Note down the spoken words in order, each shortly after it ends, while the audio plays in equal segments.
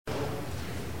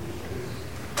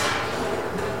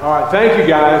All right, thank you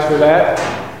guys for that.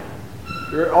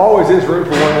 There always is room for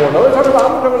one more. I'm going to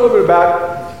talk a little bit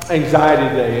about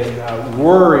anxiety today and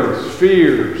worries,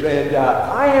 fears. And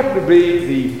I happen to be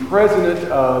the president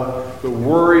of the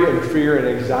Worry and Fear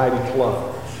and Anxiety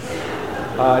Club.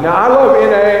 Now, I love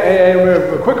NA, and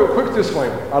a quick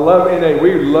disclaimer. I love NA.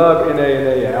 We love NA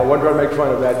and AA. I wasn't trying to make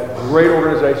fun of that. Great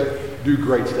organization, do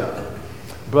great stuff.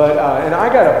 But, and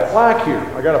I got a plaque here.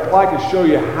 I got a plaque to show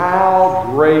you how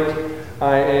great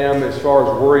I am as far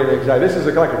as worry and anxiety. This is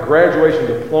like a graduation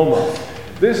diploma.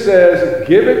 This says,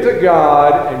 give it to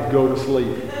God and go to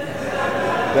sleep.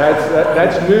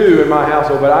 That's new in my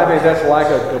household, but I think that's like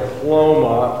a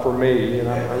diploma for me, and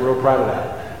I'm real proud of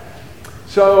that.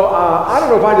 So I don't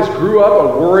know if I just grew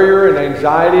up a worrier and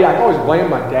anxiety. I can always blame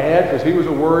my dad because he was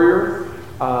a worrier.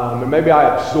 And maybe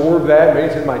I absorbed that. Maybe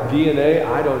it's in my DNA.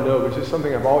 I don't know. But it's just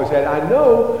something I've always had. I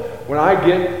know when I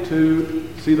get to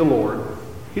see the Lord,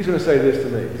 He's going to say this to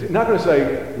me. He's not going to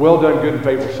say, well done, good and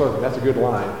faithful servant. That's a good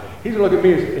line. He's going to look at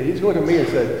me and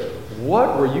say,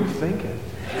 what were you thinking?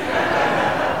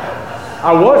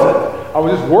 I wasn't. I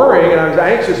was just worrying, and I was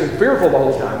anxious and fearful the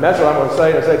whole time. That's what I'm going to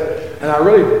say. And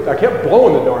I kept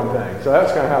blowing the darn thing. So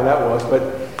that's kind of how that was. But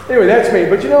anyway, that's me.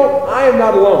 But you know, I am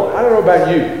not alone. I don't know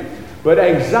about you. But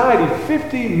anxiety,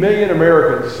 50 million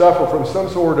Americans suffer from some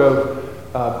sort of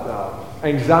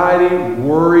anxiety,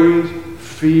 worries,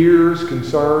 fears,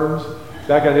 concerns,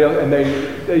 that kind of deal. And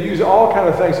they use all kind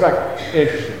of things. In fact,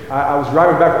 interesting. I was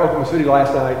driving back to Oklahoma City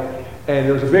last night, and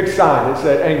there was a big sign that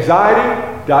said, anxiety,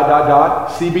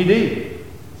 CBD.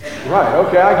 Right,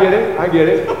 okay, I get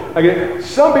it.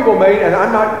 Some people and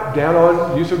I'm not down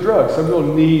on use of drugs. Some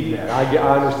people need that. I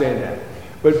understand that.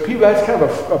 But people, that's kind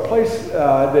of a place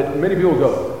that many people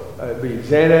go. Be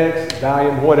Xanax,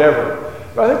 Valium, whatever.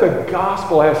 But I think the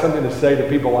gospel has something to say to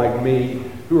people like me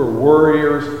who are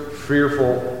worriers,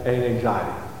 fearful, and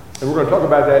anxiety. And we're going to talk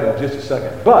about that in just a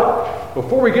second. But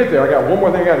before we get there, I got one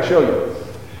more thing I got to show you.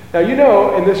 Now, you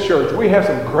know, in this church, we have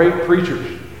some great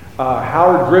preachers.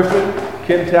 Howard Griffin,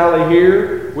 Ken Talley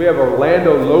here. We have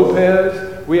Orlando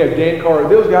Lopez. We have Dan Carter.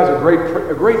 Those guys are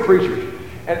great preachers.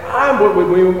 And I'm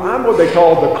what they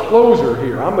call the closer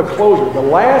here. I'm the closer. The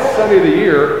last Sunday of the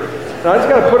year, and I just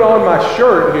got to put on my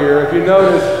shirt here. If you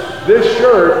notice, this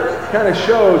shirt kind of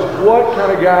shows what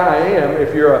kind of guy I am.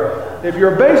 If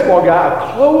you're a baseball guy,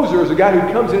 a closer is a guy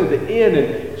who comes in at the end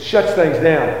and shuts things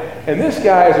down. And this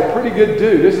guy is a pretty good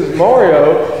dude. This is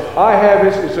Mario. I have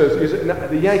his,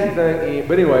 the Yankee thing,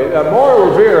 but anyway, Mario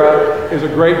Rivera is a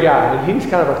great guy, and he's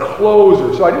kind of a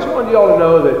closer. So I just wanted y'all to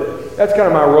know that that's kind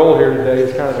of my role here today,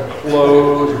 is kind of the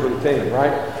closer for the team,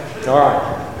 right? All right,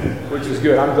 which is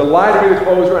good. I'm delighted to be the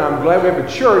closer, and I'm glad we have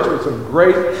a church with some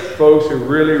great folks who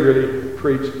really, really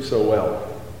preach so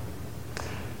well.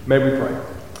 May we pray.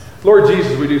 Lord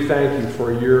Jesus, we do thank you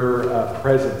for your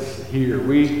presence here.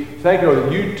 We thank you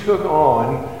that you took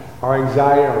on our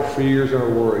anxiety, our fears, and our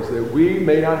worries, that we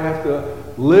may not have to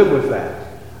live with that.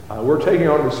 We're taking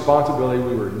on responsibility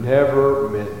we were never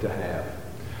meant to have.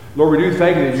 Lord, we do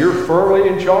thank you that you're firmly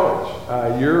in charge.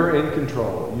 You're in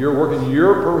control. You're working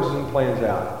your purposes and plans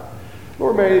out.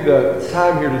 Lord, may the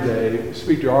time here today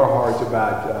speak to our hearts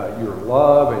about your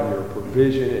love and your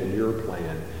provision and your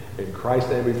plan. In Christ's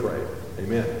name we pray.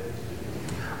 Amen.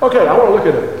 Okay, I want to look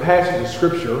at a passage of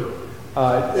Scripture.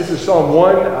 This is Psalm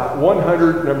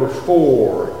 100, number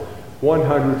 4.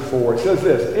 104. It says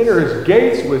this, enter his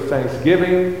gates with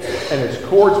thanksgiving and his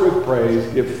courts with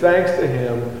praise. Give thanks to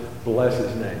him. Bless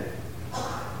his name.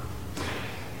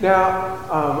 Now,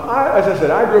 as I said,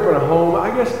 I grew up in a home,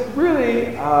 I guess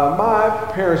really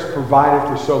my parents provided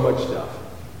for so much stuff.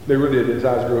 They really did as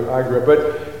I grew up.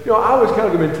 But, you know, I was kind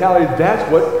of the mentality that's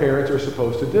what parents are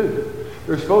supposed to do.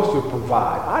 They're supposed to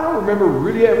provide. I don't remember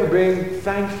really ever being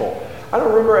thankful. I don't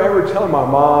remember ever telling my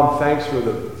mom thanks for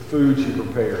the food she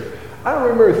prepared. I don't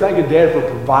remember thanking Dad for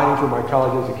providing for my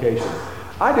college education.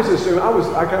 I just assumed,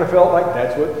 I kind of felt like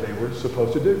that's what they were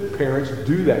supposed to do. Parents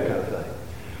do that kind of thing.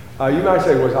 You might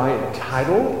say, was I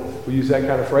entitled? We use that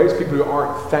kind of phrase. People who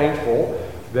aren't thankful,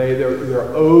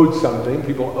 they're owed something.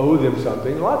 People owe them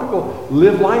something. A lot of people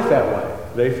live life that way.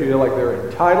 They feel like they're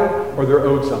entitled or they're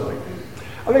owed something.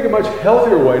 I think a much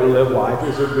healthier way to live life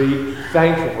is to be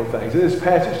thankful for things. And this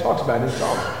passage talks about it in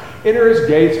Psalms. Enter his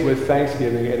gates with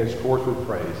thanksgiving and his courts with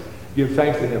praise. Give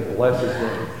thanks to him. Bless his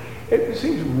name. It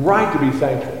seems right to be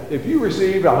thankful. If you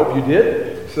received, I hope you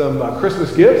did, some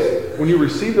Christmas gifts, when you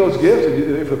receive those gifts,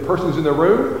 if the person's in the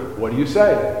room, what do you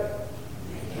say?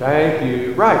 Thank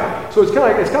you. Right. So it's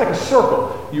kind of like a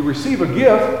circle. You receive a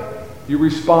gift, you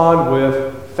respond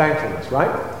with thankfulness, right?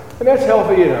 And that's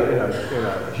healthy in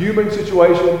a human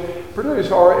situation, particularly as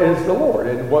far as the Lord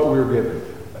and what we're given.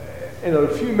 in a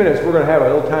few minutes, we're going to have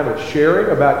a little time of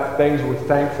sharing about things we're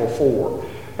thankful for.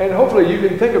 And hopefully you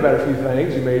can think about a few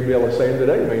things. You may be able to say them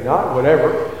today, you may not,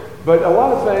 whatever. But a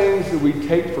lot of things that we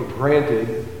take for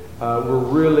granted, we're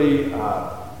really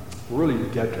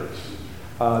debtors.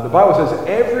 The Bible says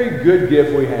every good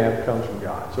gift we have comes from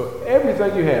God. So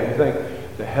everything you have, you think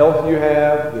the health you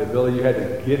have, the ability you had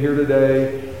to get here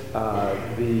today,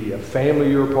 the family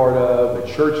you're a part of, the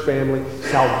church family,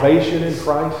 salvation in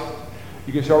Christ.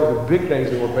 You can start with the big things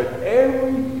in the world, but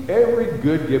every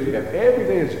good gift you have,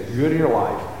 everything that's good in your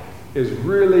life is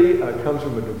really comes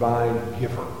from a divine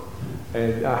giver.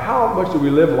 And how much do we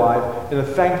live life in a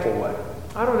thankful way?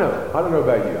 I don't know. I don't know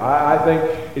about you. I think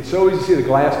it's so easy to see the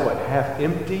glass, half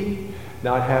empty,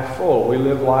 not half full. We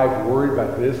live life worried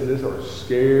about this and this, or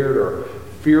scared or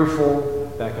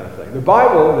fearful, that kind of thing. The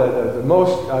Bible, the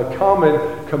most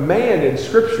common command in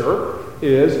Scripture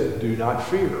is do not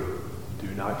fear. Do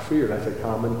not fear. That's a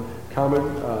common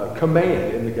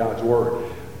command in God's Word.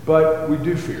 But we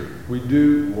do fear. We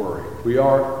do worry. We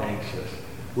are anxious.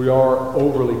 We are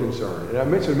overly concerned. And I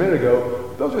mentioned a minute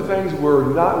ago, those are things we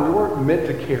weren't meant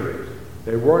to carry.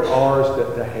 They weren't ours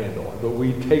to handle, but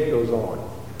we take those on.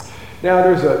 Now,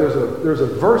 there's a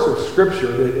verse of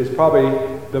Scripture that is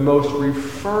probably the most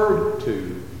referred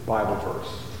to Bible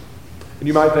verse. And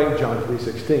you might think John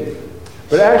 3:16.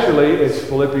 But actually, it's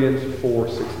Philippians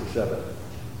 4:6 and 7.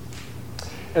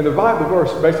 And the Bible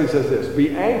verse basically says this: be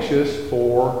anxious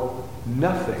for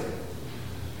nothing,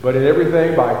 but in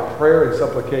everything by prayer and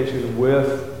supplication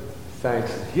with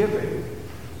thanksgiving,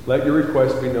 let your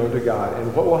requests be known to God.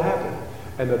 And what will happen?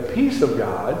 And the peace of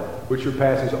God, which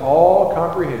surpasses all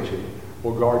comprehension,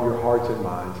 will guard your hearts and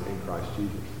minds in Christ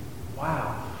Jesus.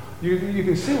 Wow. You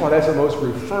can see why that's the most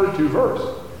referred to verse.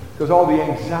 Because all the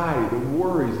anxiety, the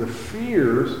worries, the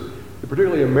fears that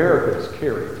particularly Americans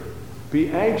carry. Be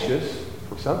anxious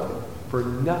for something, for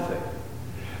nothing.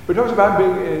 But it talks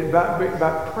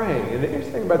about praying. And the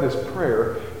interesting thing about this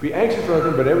prayer, be anxious for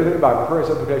nothing, but everything by prayer and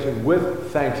supplication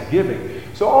with thanksgiving.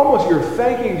 So almost you're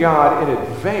thanking God in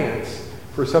advance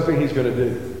for something He's going to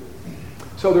do.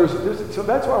 So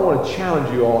that's why I want to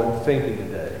challenge you all in thinking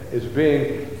today, is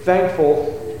being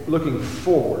thankful, looking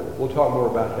forward. We'll talk more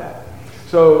about that.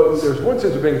 So there's one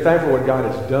sense of being thankful for what God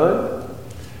has done,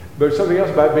 but there's something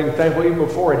else about being thankful even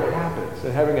before it happens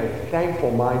and having a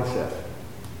thankful mindset.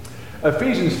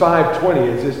 Ephesians 5:20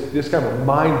 is this kind of a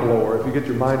mind blower if you get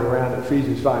your mind around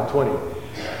Ephesians 5:20.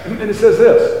 And it says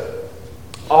this: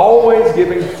 always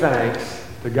giving thanks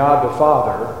to God the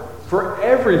Father for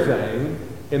everything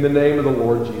in the name of the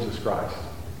Lord Jesus Christ.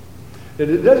 And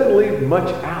it doesn't leave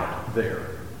much out there.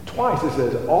 Twice it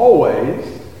says always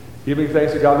giving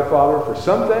thanks to God the Father for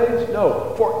some things?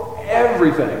 No, for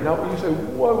everything. Now you say,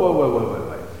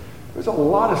 wait. There's a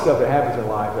lot of stuff that happens in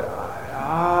life that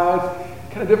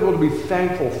it's kind of difficult to be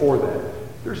thankful for that.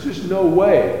 There's just no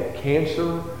way.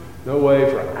 Cancer, no way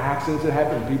for accidents that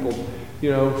happen to people,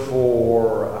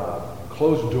 for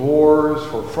closed doors,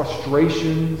 for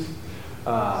frustrations.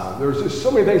 There's just so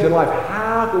many things in life.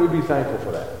 How can we be thankful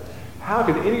for that? How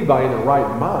can anybody in the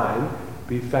right mind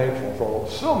be thankful for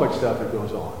so much stuff that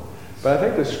goes on? But I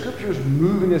think the Scripture's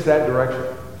moving us that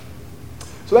direction.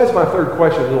 So that's my third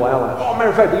question, a little outline. Oh, matter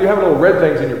of fact, you have little red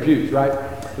things in your pews, right?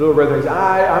 Little red things.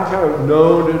 I'm kind of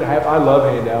known to have, I love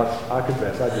handouts. I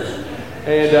confess, I do.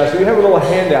 And so you have a little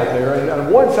handout there. And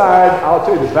on one side, I'll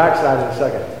tell you the back side in a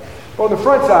second. But on the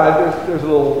front side, there's a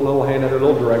little handout, a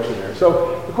little direction there.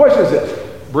 So the question is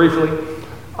this, briefly.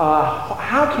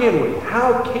 How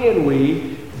can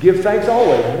we give thanks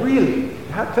always? Really?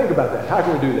 Think about that. How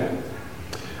can we do that?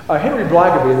 Henry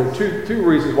Blackaby, there are two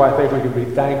reasons why I think we can be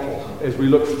thankful as we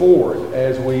look forward,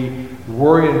 as we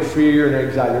worry and fear and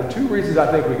anxiety. There are two reasons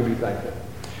I think we can be thankful.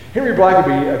 Henry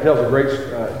Blackaby tells a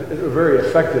very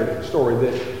effective story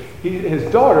that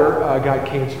his daughter got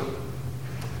cancer.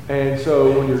 And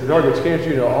so when your daughter gets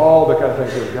cancer, all the kind of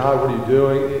things like, God, what are you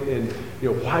doing? And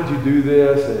why'd you do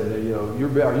this? And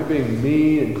are you being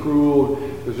mean and cruel?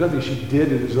 There's nothing she did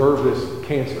to deserve this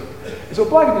cancer. And so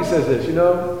Blackaby says this,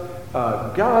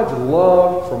 God's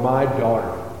love for my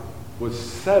daughter was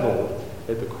settled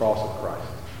at the cross of Christ.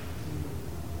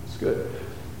 It's good.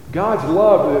 God's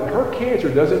love, her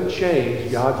cancer doesn't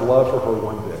change God's love for her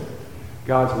one bit.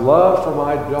 God's love for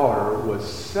my daughter was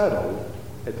settled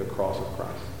at the cross of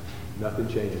Christ. Nothing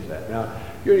changes that. Now,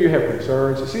 you have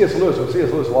concerns. C.S. Lewis, when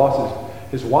C.S. Lewis lost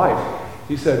his wife,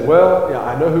 he said, well,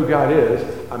 I know who God is.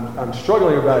 I'm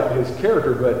struggling about his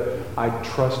character, but I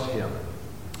trust him.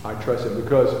 I trust him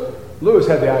because Lewis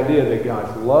had the idea that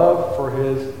God's love for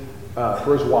his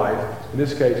wife, in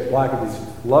this case,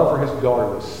 Blackaby's love for his daughter,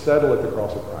 was settled at the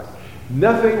cross of Christ.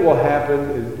 Nothing will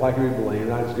happen, like we believe,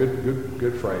 and that's a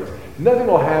good phrase. Nothing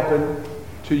will happen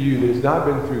to you that has not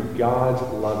been through God's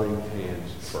loving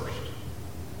hands first.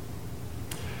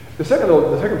 The second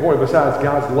point, besides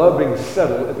God's love being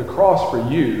settled at the cross for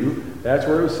you, that's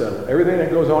where it was settled. Everything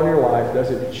that goes on in your life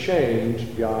doesn't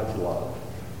change God's love.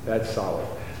 That's solid.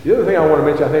 The other thing I want to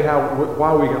mention, I think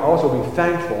why we can also be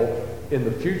thankful in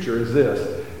the future is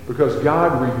this, because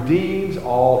God redeems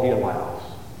all he allows.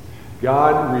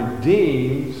 God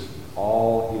redeems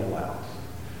all he allows.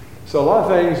 So a lot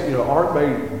of things, aren't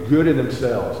made good in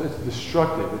themselves. It's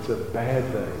destructive. It's a bad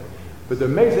thing. But the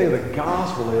amazing thing of the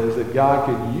gospel is that God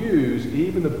can use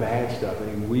even the bad stuff, and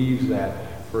he weaves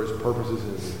that for his purposes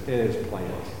and his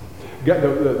plans.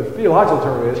 The theological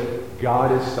term is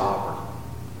God is sovereign.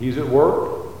 He's at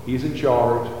work. He's in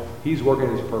charge. He's working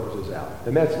his purposes out.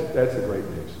 And that's the great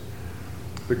news.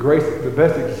 The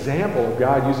best example of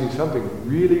God using something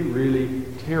really, really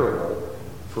terrible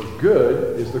for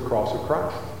good is the cross of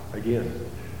Christ. Again,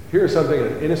 here's something,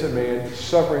 an innocent man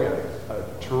suffering a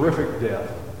terrific death.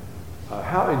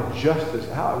 How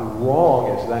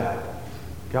wrong is that?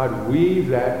 God weaved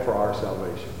that for our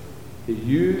salvation. He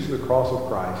used the cross of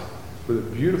Christ for the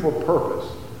beautiful purpose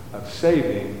of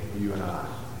saving you and I.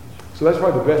 So that's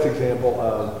probably the best example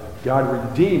of God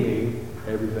redeeming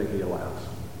everything he allows.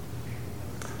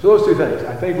 So those two things.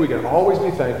 I think we can always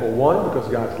be thankful. One, because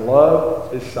God's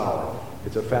love is solid.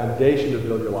 It's a foundation to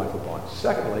build your life upon.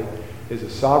 Secondly, is the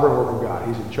sovereign work of God.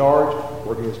 He's in charge,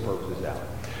 working his purposes out.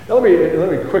 Now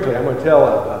let me quickly, I'm going to tell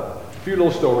a few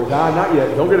little stories. Not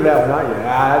yet. Don't go to that one. Not yet.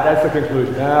 That's the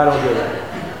conclusion. Don't do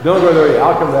that. Don't go there yet.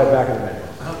 I'll come to that back in a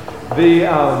minute.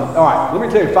 All right, let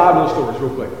me tell you 5 little stories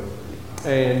real quick.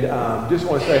 And just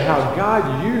want to say how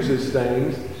God uses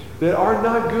things that are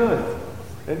not good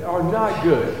and are not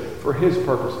good for his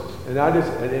purposes. And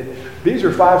these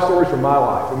are 5 stories from my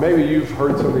life. And maybe you've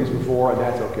heard some of these before, and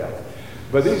that's okay.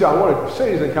 But I want to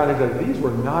say these in context that these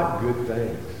were not good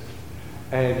things.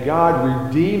 And God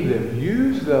redeemed them,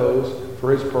 used those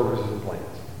for his purposes and plans.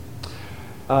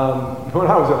 When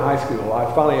I was in high school, I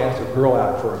finally asked a girl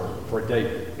out for a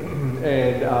date.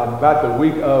 And about the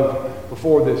week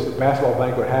before this basketball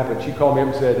banquet happened, she called me up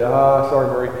and said, sorry,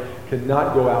 Murray,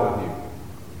 cannot go out with you.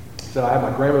 So I have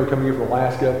my grandmother coming here from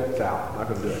Alaska. It's out. I'm not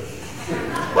going to do it.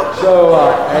 So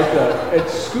at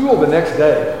school the next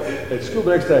day,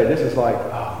 this is like,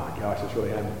 oh my gosh, this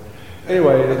really happened.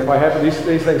 Anyway, if I happen, these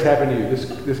things happen to you.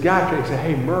 This guy came and said,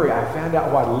 hey, Murray, I found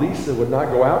out why Lisa would not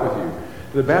go out with you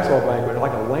to the basketball banquet,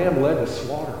 like a lamb led to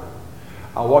slaughter.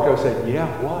 I walked up and said, yeah,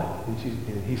 what? And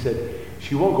he said,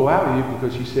 she won't go out with you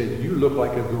because she said, you look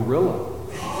like a gorilla.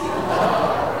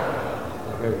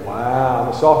 Okay, wow. I'm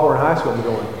a sophomore in high school. I'm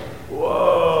going,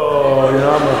 whoa,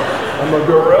 I'm a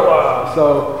gorilla.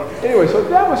 So anyway, so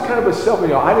that was kind of a self,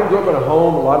 I didn't grow up in a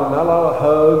home, not a lot of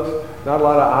hugs, not a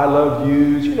lot of I love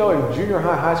yous. In junior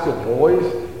high school boys,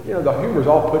 the humor's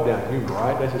all put down humor,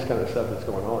 right? That's just kind of stuff that's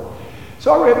going on.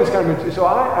 So I really have this kind of,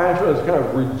 I feel this kind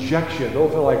of rejection.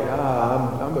 Don't feel like,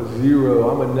 I'm a zero,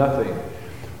 I'm a nothing.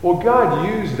 Well, God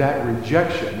used that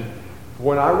rejection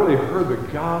when I really heard the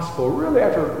gospel, really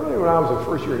when I was the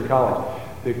first year in college,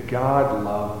 that God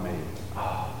loved me.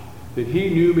 That he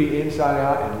knew me inside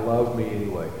out and loved me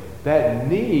anyway. That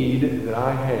need that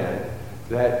I had,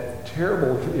 that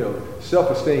terrible,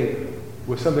 self-esteem,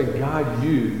 was something God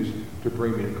used to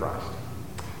bring me to Christ.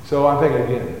 So I think,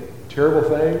 again, terrible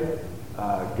thing,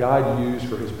 God used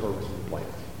for his purposes and plans.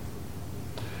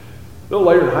 A little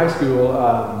later in high school,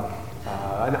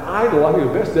 an idol, I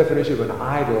think the best definition of an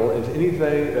idol is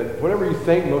anything that, whatever you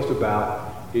think most about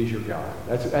is your God.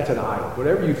 That's an idol.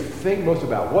 Whatever you think most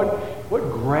about, what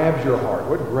grabs your heart,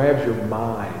 what grabs your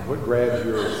mind, what grabs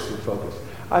your focus.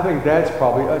 I think that's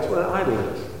what an idol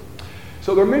is.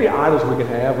 So there are many idols we can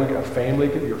have. Your family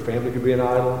could be an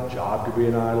idol. Job could be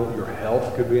an idol. Your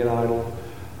health could be an idol.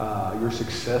 Your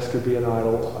success could be an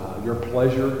idol. Your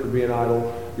pleasure could be an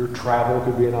idol. Your travel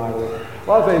could be an idol. A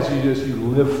lot of things you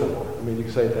live for. You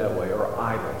can say it that way, are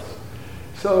idols.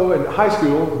 So in high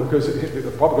school, probably because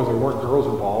there weren't girls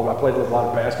involved, I played a lot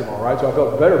of basketball, right? So I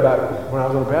felt better about it when I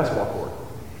was on a basketball court.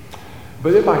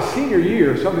 But in my senior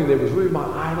year, something that was really my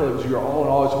idol, it was your all in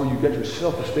all, it's where you get your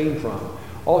self-esteem from.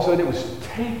 All of a sudden it was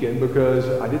taken because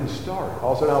I didn't start.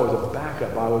 All of a sudden I was a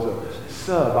backup, I was a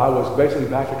sub, I was basically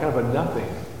back to kind of a nothing.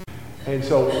 And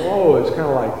so, it's kind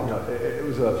of like, it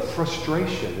was a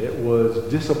frustration, it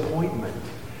was disappointment,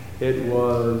 it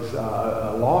was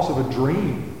a loss of a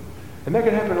dream. And that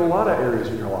can happen in a lot of areas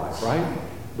in your life, right?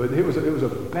 But it was a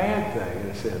bad thing in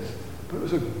a sense, but it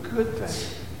was a good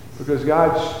thing because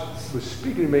God was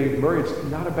speaking to me, Murray, it's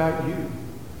not about you.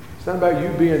 It's not about you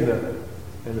being the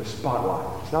and the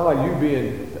spotlight. It's not like you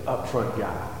being the upfront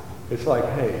guy. It's like,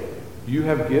 hey, you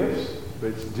have gifts,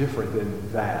 but it's different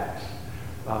than that.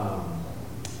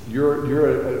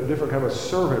 You're a different kind of a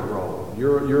servant role.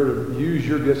 You're to use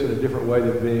your gifts in a different way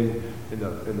than being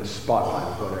in the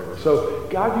spotlight or whatever. So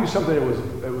God used something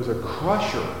that was a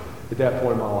crusher at that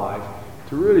point in my life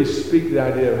to really speak the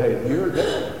idea of, hey,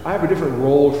 I have a different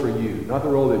role for you, not the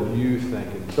role that you think.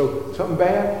 And so something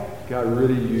bad, God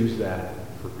really used that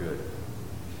for good.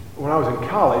 When I was in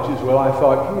college as well, I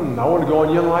thought, I want to go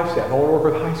on Young Life staff. I want to work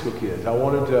with high school kids. I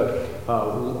wanted to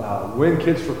win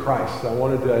kids for Christ.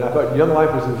 And I thought Young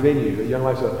Life was the venue. Young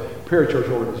Life's a parachurch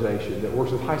organization that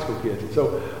works with high school kids. And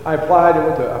so I applied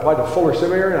to Fuller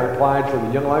Seminary, and I applied for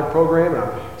the Young Life program, and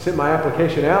I sent my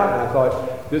application out, and I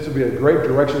thought this would be a great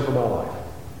direction for my life.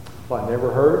 Well, I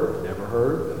never heard. I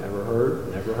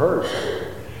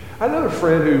had another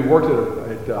friend who worked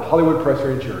at Hollywood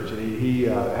Presbyterian Church, and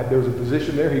there was a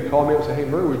position there. He called me up and said, hey,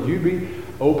 Murray, would you be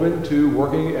open to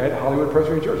working at Hollywood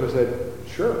Presbyterian Church? I said,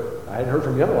 sure. I hadn't heard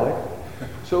from Young Life.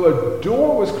 So a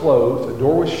door was closed, a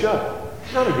door was shut.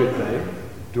 Not a good thing.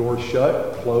 Door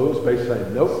shut, closed, basically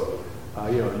saying, nope,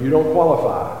 you don't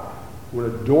qualify. When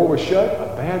a door was shut, a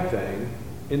bad thing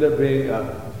ended up being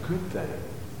a good thing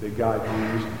that God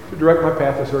used to direct my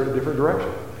path in a different direction.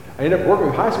 I ended up working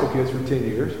with high school kids for 10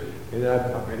 years, and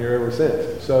I've been here ever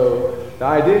since. So the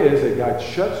idea is that God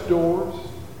shuts doors,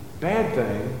 bad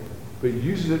thing, but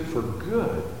uses it for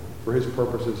good, for his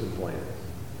purposes and plans.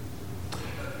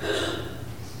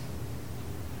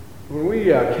 When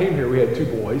we came here, we had 2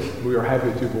 boys. We were happy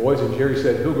with 2 boys, and Jerry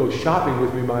said, he'll go shopping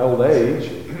with me in my old age.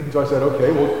 So I said,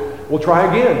 okay, we'll try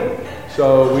again.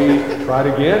 So we tried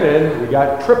again, and we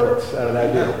got triplets out of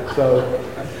that deal. So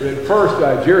at first,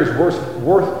 Jerry's worst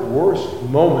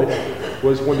moment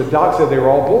was when the doc said they were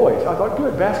all boys. I thought,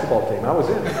 good, basketball team. I was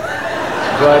in.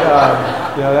 But,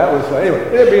 that was, anyway, it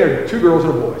ended up being 2 girls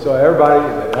and a boy. So everybody,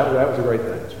 that was a great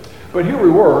thing. But here we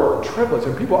were, triplets,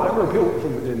 and I remember people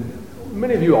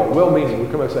many of you all, well-meaning,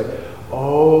 would come up and say,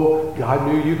 oh, God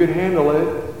knew you could handle it.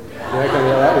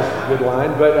 That was a good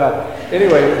line. But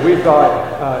anyway, we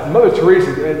thought, Mother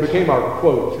Teresa, it became our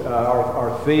quote,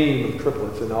 our theme of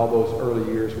triplets in all those early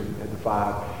years when we had the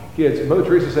 5 kids. Mother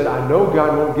Teresa said, I know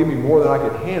God won't give me more than I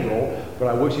could handle, but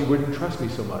I wish he wouldn't trust me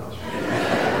so much.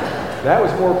 That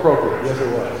was more appropriate. Yes, it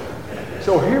was.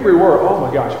 So here we were, oh my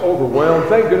gosh, overwhelmed.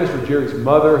 Thank goodness for Jerry's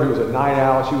mother, who was a night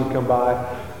owl. She would come by.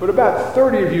 But about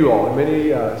 30 of you all, and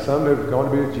many, some have gone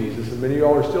to be with Jesus, and many of you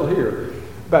all are still here.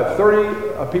 About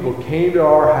 30 people came to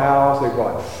our house. They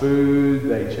brought food.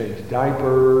 They changed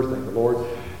diapers. Thank the Lord.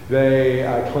 They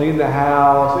cleaned the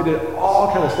house. They did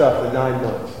all kind of stuff for 9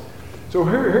 months. So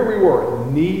here we were,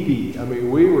 knee-deep. I mean,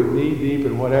 we were knee-deep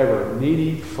in whatever,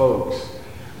 needy folks.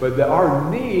 But our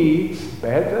needs,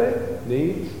 bad thing,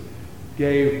 needs,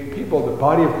 gave people, the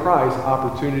body of Christ,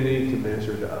 opportunity to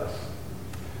minister to us.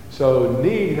 So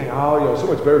need, you think, so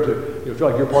much better to feel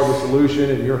like you're part of the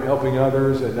solution and you're helping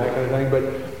others and that kind of thing. But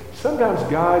sometimes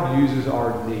God uses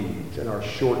our needs and our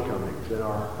shortcomings and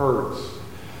our hurts,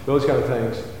 those kind of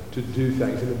things, to do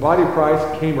things. And the body of Christ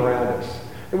came around us.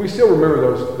 And we still remember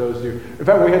those years. In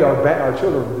fact, we had our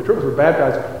children, the triplets were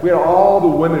baptized. We had all the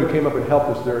women who came up and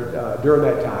helped us during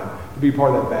that time to be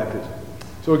part of that baptism.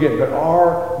 So again, but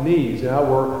our needs,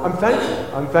 I'm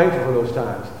thankful. I'm thankful for those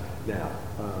times now.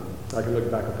 I can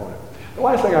look back upon it. The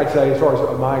last thing I'd say, as far as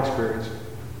my experience,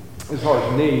 as far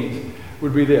as needs,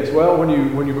 would be this. Well, when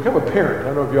you become a parent, I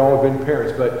don't know if you all have been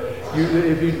parents, but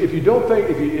if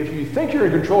you think you're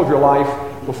in control of your life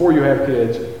before you have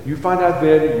kids, you find out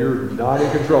then you're not in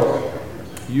control.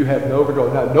 You have no control.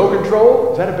 Now, no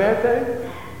control, is that a bad thing?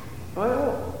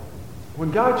 Well,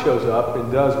 when God shows up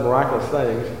and does miraculous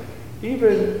things,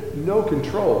 even no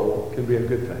control can be a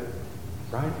good thing,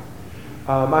 right?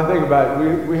 I think about,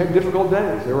 we had difficult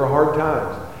days. There were hard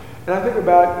times. And I think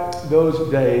about those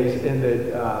days in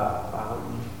that,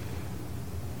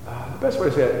 the best way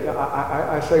to say it,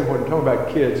 I say when talking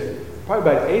about kids,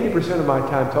 probably about 80% of my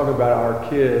time talking about our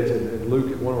kids, and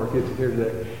Luke, one of our kids is here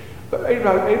today, but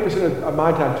about 80% of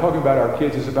my time talking about our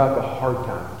kids is about the hard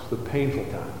times, the painful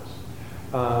times.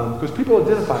 Because people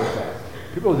identify with that.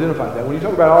 People identify with that. When you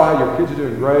talk about, how your kids are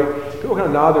doing great, people kind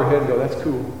of nod their head and go, that's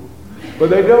cool. But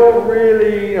they don't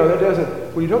really, that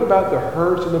doesn't, when you talk about the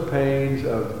hurts and the pains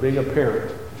of being a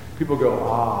parent, people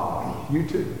go, you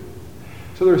too.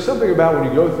 So there's something about when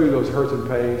you go through those hurts and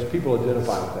pains, people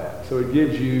identify with that. So it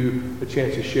gives you a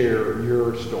chance to share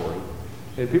your story.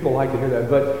 And people like to hear that.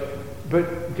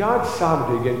 But God's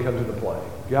sovereignty, again, comes into play.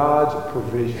 God's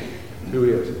provision, who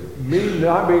he is. Me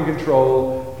not being in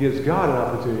control gives God an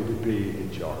opportunity to be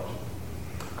in charge.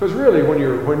 A Because really, when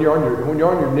you're on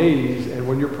your knees and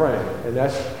when you're praying, and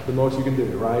that's the most you can do,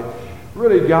 right?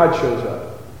 Really, God shows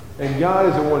up, and God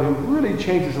is the one who really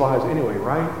changes lives anyway,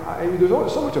 right? There's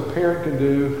only so much a parent can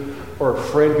do, or a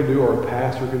friend can do, or a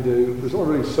pastor can do. There's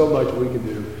only really so much we can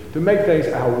do to make things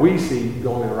how we see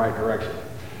going in the right direction.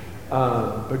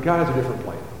 But God has a different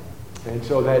plan, and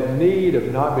so that need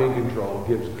of not being controlled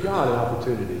gives God an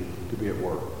opportunity to be at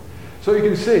work. So you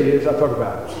can see, as I talk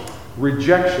about it,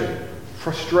 rejection,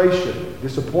 frustration,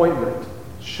 disappointment,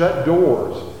 shut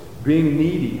doors, being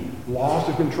needy, loss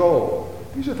of control.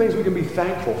 These are things we can be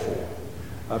thankful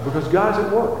for because God's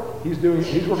at work. He's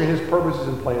working His purposes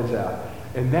and plans out.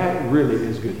 And that really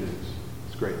is good news.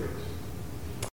 It's great news.